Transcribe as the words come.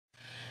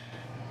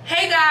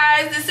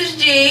guys, this is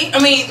G. I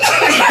mean,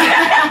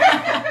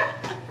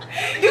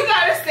 you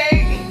gotta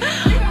say.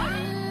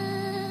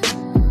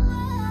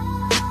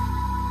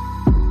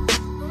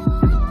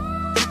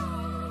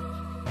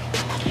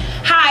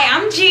 Hi,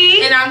 I'm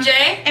G. And I'm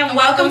Jay. And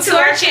welcome to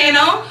our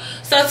channel.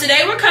 So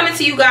today we're coming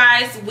to you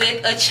guys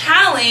with a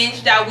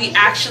challenge that we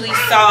actually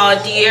saw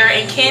Dear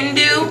and Ken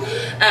do.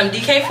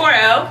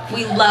 DK4L.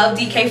 We love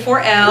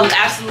DK4L. We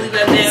absolutely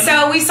love them.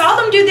 So we saw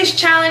them do this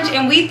challenge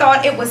and we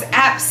thought it was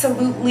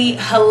absolutely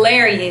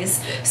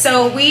hilarious.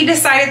 So we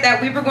decided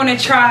that we were going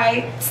to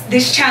try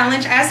this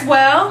challenge as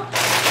well.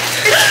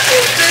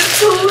 The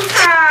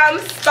 2-time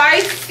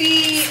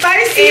spicy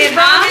and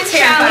ramen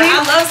challenge.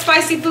 I love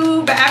spicy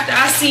food, but after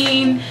I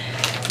seen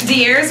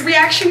Dear's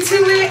reaction to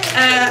it,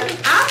 I'm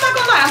not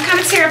gonna lie, I'm kind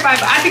of terrified,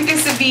 but I think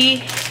this would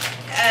be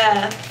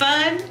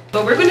fun.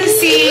 But we're gonna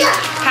see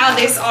how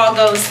this all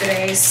goes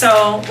today.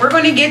 So we're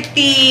gonna get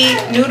the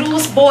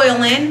noodles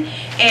boiling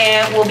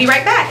and we'll be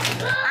right back.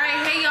 All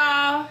right, hey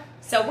y'all.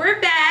 So we're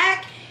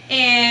back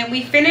and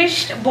we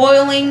finished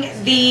boiling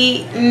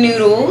the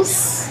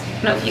noodles. I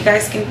don't know if you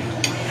guys can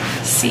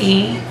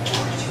see.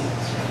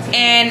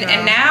 And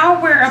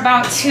now we're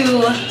about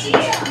to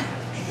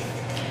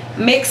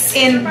mix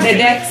in the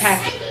death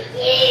packet.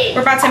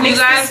 We're about to mix.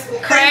 You guys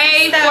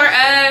pray for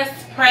us.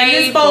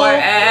 Pray for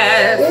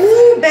us.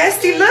 Ooh,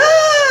 bestie,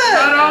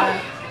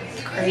 look.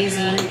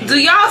 Crazy. Do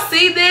y'all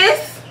see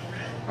this?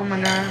 Oh my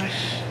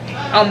gosh.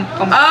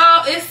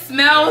 Oh, it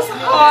smells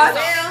hot.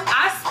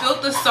 I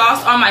spilled the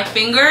sauce on my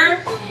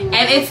finger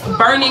and it's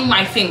burning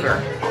my finger.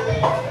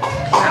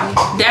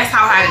 That's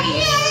how hot it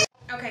is.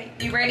 Okay,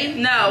 you ready?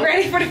 No.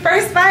 Ready for the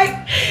first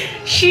bite?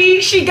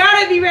 She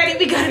gotta be ready.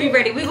 We gotta be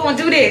ready. We're gonna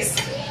do this.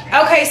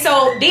 Okay,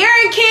 so Dear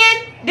and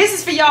Ken, this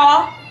is for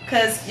y'all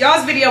because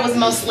y'all's video was the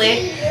most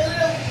lit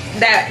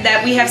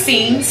that we have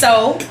seen.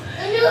 So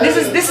this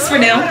is for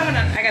them. Hold on.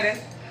 I gotta.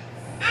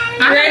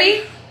 You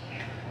ready?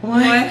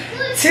 1,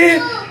 2,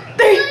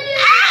 3.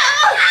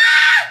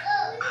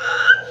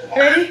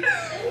 Ready?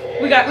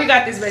 We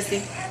got this,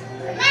 bestie.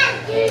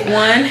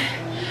 1,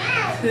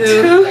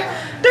 2,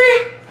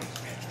 3.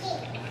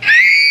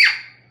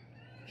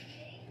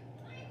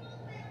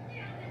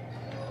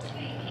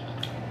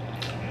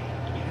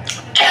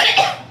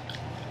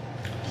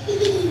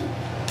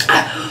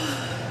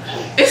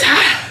 It's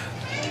hot.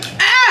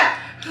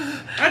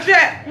 Watch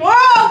that.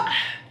 Whoa!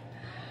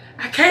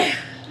 I can't.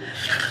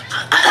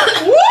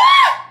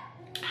 What?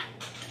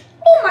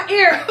 Oh, my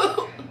ear.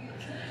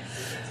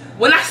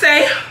 When I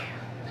say,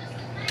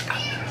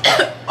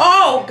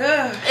 Oh,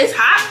 good. it's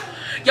hot,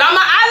 y'all,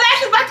 my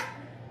eyelashes about to...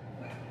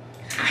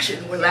 I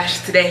shouldn't wear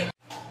lashes today.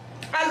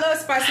 I love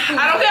spicy food.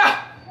 I don't care.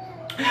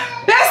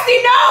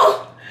 Bestie,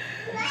 no!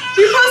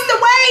 You're supposed to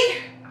wait.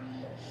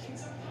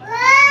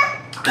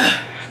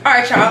 All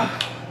right, y'all.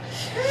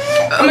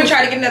 I'm gonna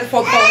try to get another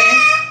fork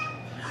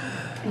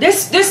in.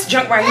 This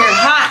junk right here is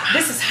hot.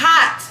 This is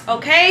hot,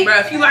 okay? Bro,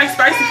 if you like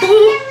spicy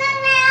food,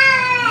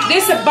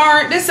 This'll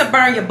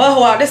burn your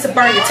butthole out. This'll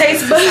burn your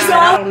taste buds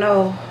out. I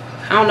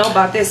don't know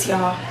about this,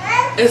 y'all.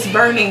 it's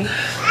burning.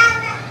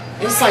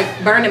 It's like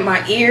burning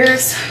my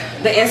ears.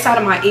 The inside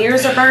of my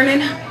ears are burning.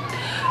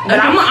 But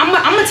I'm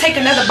gonna take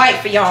another bite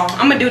for y'all.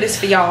 I'm gonna do this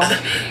for y'all.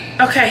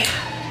 Okay.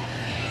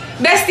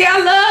 Bestie, I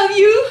love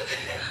you.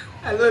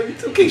 I love you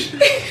too, Keisha.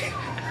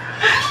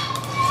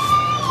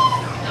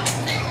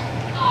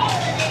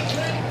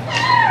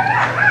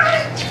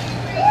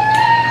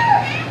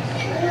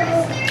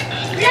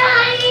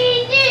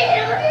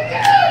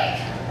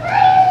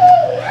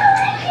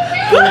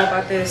 I don't know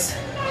about this.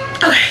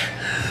 Okay.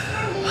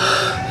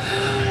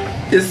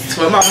 This is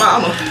for my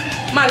mama.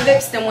 My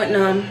lips done went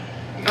numb.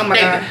 Oh my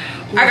god.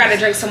 I gotta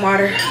drink some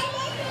water.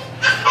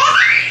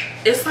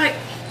 It's like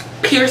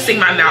piercing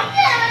my mouth.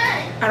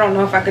 I don't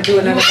know if I could do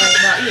another bite.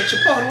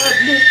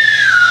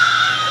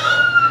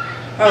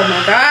 Oh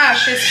my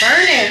gosh, it's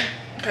burning.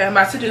 Okay, I'm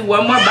about to do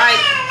one more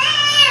bite.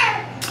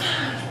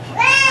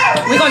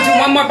 We're gonna do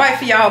one more bite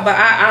for y'all, but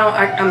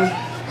I'm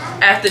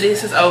After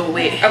this is over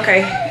with.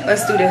 okay.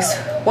 Let's do this.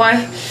 1,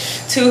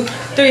 2,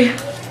 3.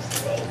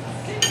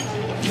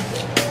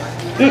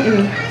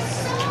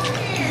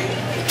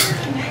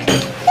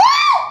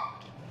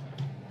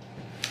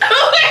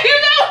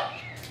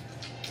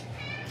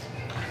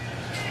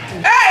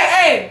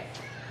 Hey,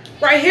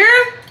 right here.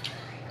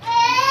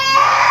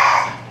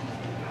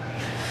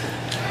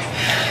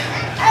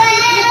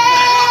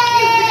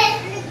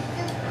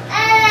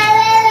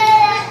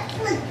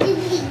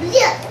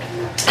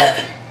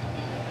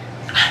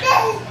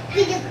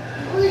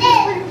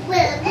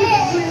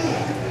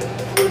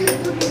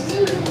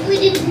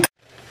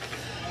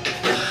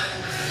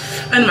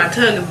 And my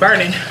tongue is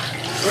burning.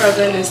 Oh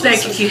goodness.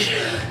 Thank you, Keisha.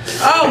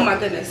 Oh my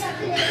goodness.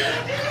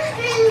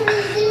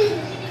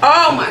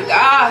 Oh my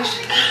gosh.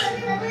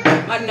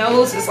 My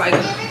nose is like,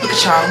 Look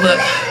at y'all, look.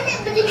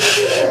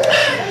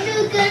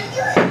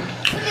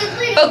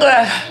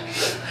 okay.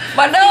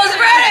 My nose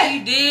ready.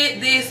 We did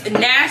this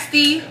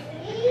nasty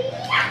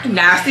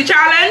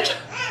challenge.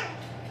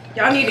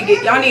 Y'all need to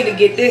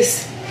get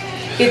this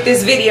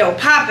video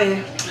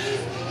popping.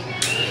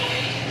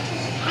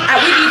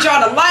 We need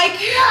y'all to like.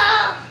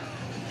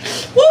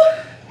 Woo.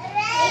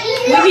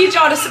 We need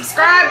y'all to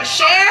subscribe and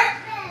share.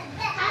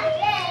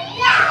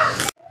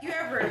 You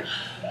ever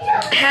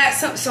had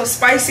something so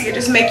spicy it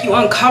just make you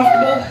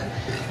uncomfortable?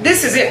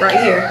 This is it right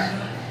here.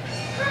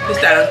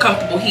 It's that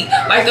uncomfortable heat.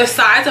 Like the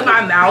sides of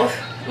my mouth.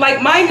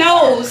 Like my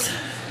nose.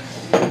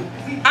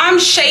 I'm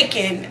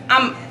shaking.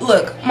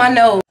 Look, my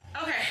nose.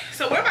 Okay,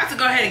 so we're about to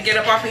go ahead and get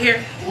up off of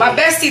here. My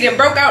bestie done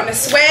broke out in a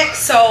sweat,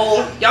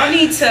 so y'all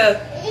need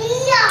to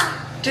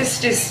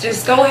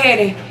just go ahead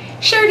and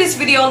share this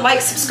video,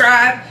 like,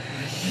 subscribe,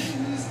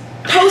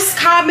 post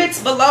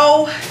comments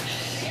below,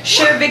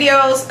 share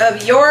videos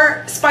of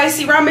your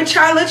spicy ramen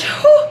challenge.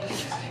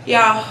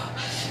 Y'all,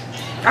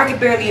 I can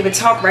barely even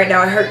talk right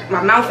now. It hurt.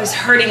 My mouth is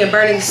hurting and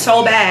burning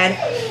so bad.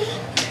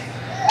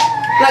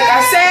 Like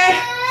I said,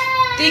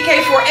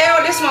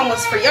 DK4L, this one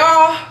was for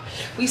y'all.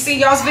 We seen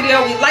y'all's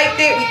video, we liked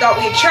it, we thought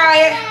we'd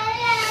try it.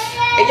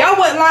 And y'all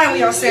wasn't lying when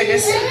y'all said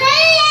this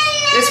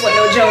wasn't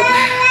no joke.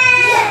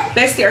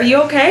 Bestie, are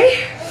you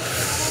okay?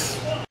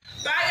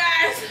 Bye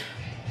guys.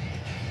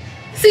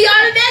 See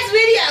y'all in the next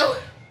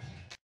video.